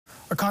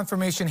A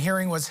confirmation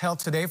hearing was held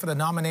today for the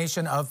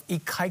nomination of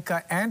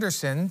Ikaika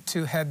Anderson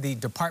to head the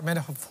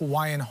Department of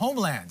Hawaiian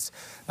Homelands.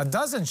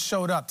 Dozens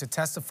showed up to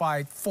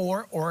testify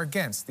for or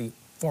against the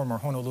former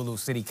Honolulu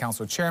City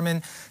Council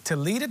chairman to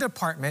lead a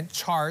department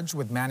charged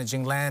with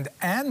managing land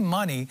and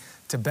money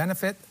to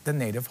benefit the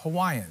native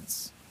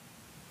Hawaiians.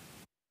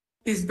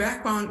 His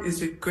background is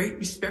with great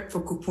respect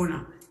for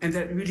kupuna, and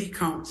that really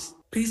counts.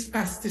 Please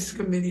pass this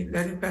committee,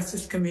 let him pass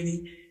this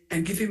committee,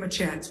 and give him a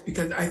chance,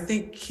 because I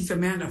think he's a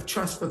man of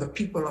trust for the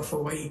people of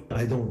Hawaii.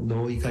 I don't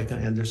know Ikaika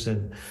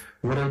Anderson.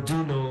 What I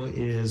do know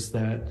is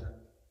that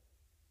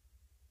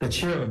the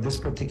chair of this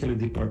particular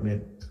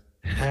department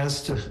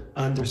has to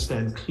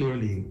understand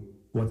clearly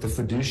what the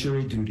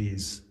fiduciary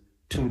duties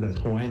to the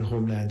Hawaiian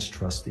Homelands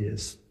Trust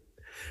is.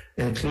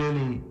 And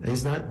clearly,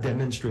 he's not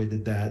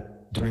demonstrated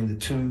that during the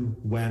two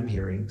WHAM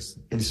hearings,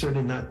 and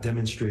certainly not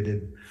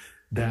demonstrated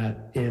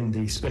that in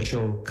the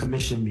special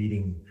commission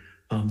meeting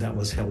that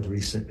was held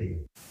recently.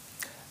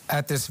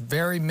 At this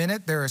very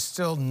minute, there is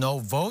still no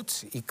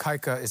vote.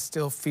 Ikaika is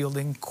still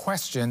fielding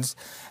questions.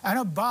 And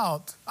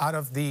out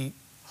of the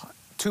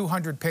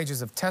 200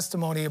 pages of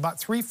testimony, about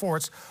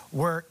 3/4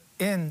 were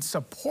in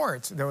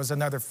support. There was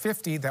another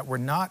 50 that were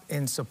not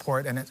in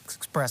support and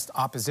expressed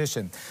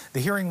opposition. The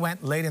hearing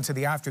went late into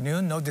the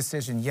afternoon. No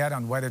decision yet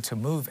on whether to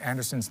move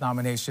Anderson's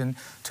nomination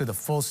to the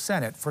full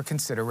Senate for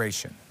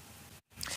consideration.